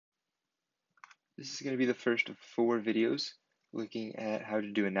This is going to be the first of 4 videos looking at how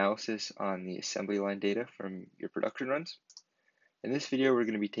to do analysis on the assembly line data from your production runs. In this video, we're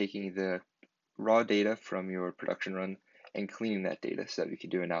going to be taking the raw data from your production run and cleaning that data so that we can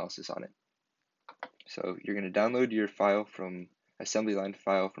do analysis on it. So you're going to download your file from assembly line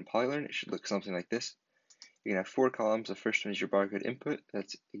file from Polylearn. It should look something like this. You're going to have 4 columns. The first one is your barcode input.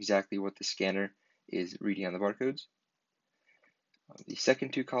 That's exactly what the scanner is reading on the barcodes. The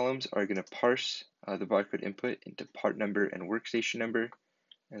second 2 columns are going to parse the barcode input into part number and workstation number,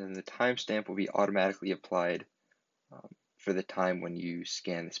 and then the timestamp will be automatically applied for the time when you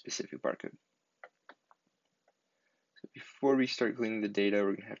scan the specific barcode. So before we start cleaning the data,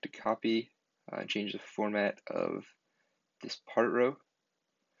 we're going to have to copy and change the format of this part row.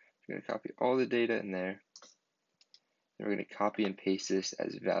 We're going to copy all the data in there. Then we're going to copy and paste this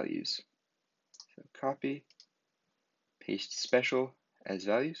as values. So copy, paste special as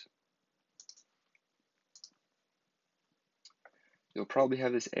values. You'll probably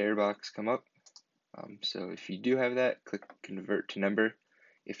have this error box come up. So if you do have that, click convert to number.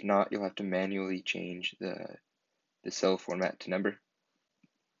 If not, you'll have to manually change the cell format to number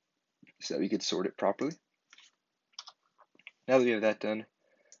so that we could sort it properly. Now that we have that done,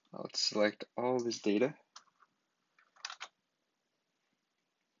 let's select all this data.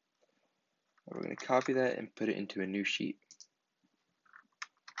 We're going to copy that and put it into a new sheet.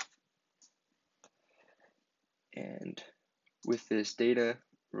 And with this data,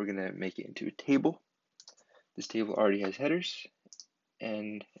 we're going to make it into a table. This table already has headers,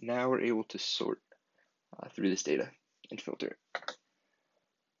 and now we're able to sort through this data and filter it.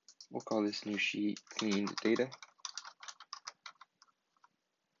 We'll call this new sheet cleaned data.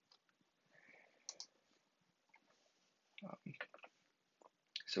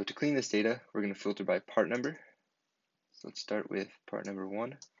 So to clean this data, we're going to filter by part number. So let's start with part number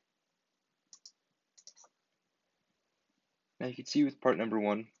 1. Now you can see with part number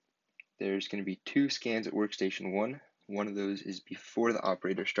 1, there's going to be 2 scans at workstation 1. One of those is before the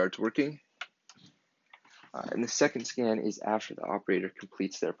operator starts working, and the second scan is after the operator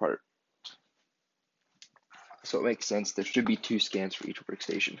completes their part. So it makes sense, there should be 2 scans for each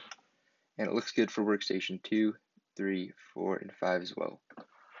workstation. And it looks good for workstation 2, 3, 4, and 5 as well.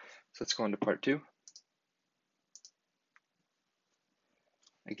 So let's go on to part 2.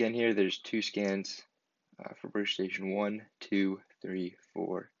 Again here, there's 2 scans for workstation 1, 2, 3,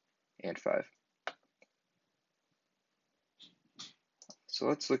 4, and 5. So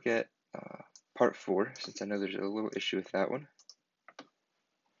let's look at part 4, since I know there's a little issue with that one.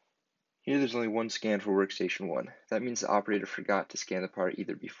 Here there's only 1 scan for workstation 1. That means the operator forgot to scan the part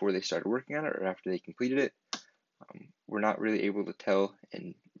either before they started working on it or after they completed it. We're not really able to tell,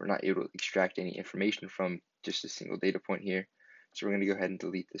 and we're not able to extract any information from just a single data point here. So we're going to go ahead and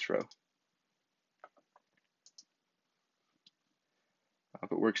delete this row.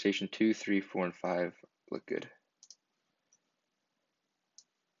 But workstation 2, 3, 4, and 5 look good.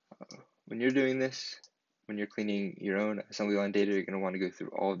 When you're doing this, when you're cleaning your own assembly line data, you're going to want to go through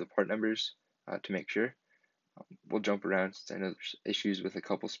all of the part numbers to make sure. We'll jump around since I know there's issues with a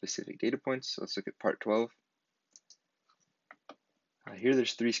couple specific data points. So let's look at part 12. Here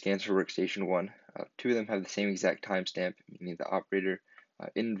there's 3 scans for workstation 1. 2 of them have the same exact timestamp, meaning the operator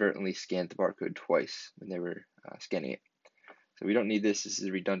inadvertently scanned the barcode twice when they were scanning it. So we don't need this. This is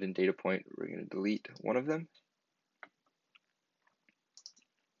a redundant data point. We're going to delete one of them.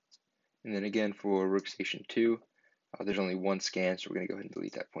 And then again for workstation 2, there's only 1 scan, so we're going to go ahead and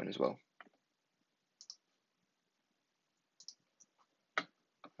delete that point as well.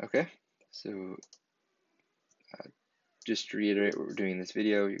 Okay, so just to reiterate what we're doing in this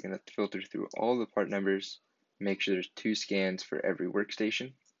video, you're going to filter through all the part numbers, make sure there's 2 scans for every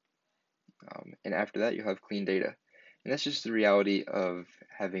workstation, and after that you'll have clean data. And that's just the reality of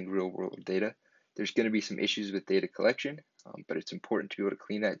having real-world data. There's going to be some issues with data collection, but it's important to be able to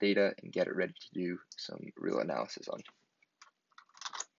clean that data and get it ready to do some real analysis on.